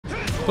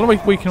Don't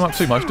want to weaken him up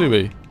too much, do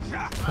we?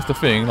 That's the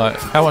thing. Like,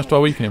 how much do I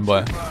weaken him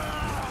by?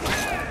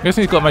 I'm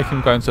guessing he's got to make him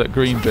go into that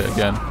green bit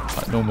again,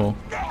 like normal.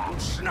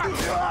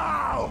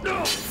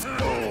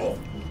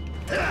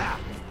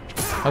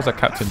 How's that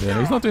captain doing?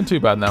 He's not doing too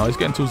bad now. He's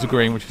getting towards the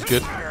green, which is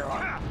good.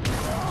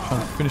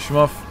 Trying to finish him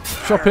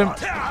off. Chop him.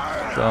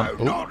 Done.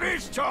 Oh. Not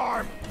this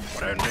time.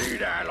 I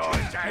need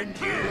allies and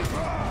you.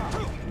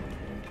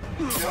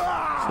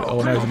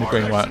 Oh, now he's in the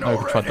green. Right, now we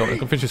can try and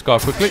finish this guy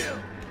quickly.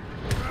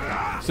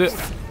 That's it.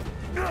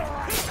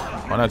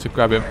 I know to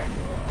grab him.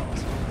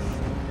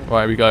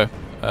 Right, here we go.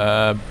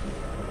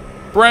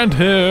 Brand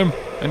him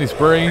in his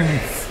brains.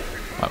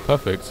 Right,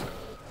 perfect.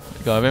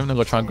 Let go of him. Then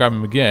we'll try and grab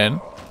him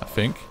again, I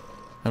think.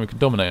 And we can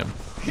dominate him.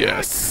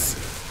 Yes!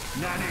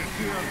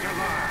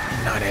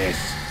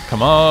 Nice.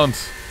 Come on!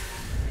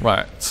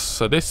 Right,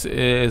 so this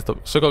is the...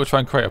 So I've got to try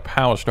and create a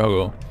power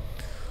struggle.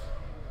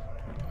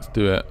 Let's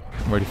do it.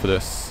 I'm ready for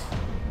this.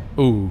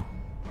 Ooh.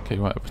 Okay,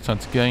 right, return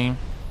to game.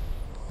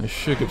 This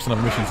should give us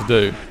another mission to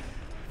do.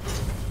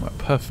 Right,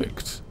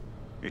 perfect.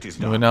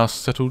 And we're now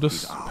settled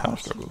this power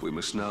struggle. We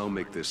must now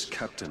make this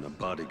captain a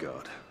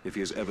bodyguard, if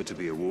he is ever to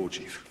be a war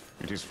chief.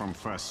 It is from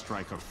first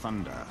strike of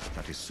thunder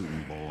that is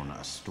soon born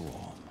a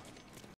storm.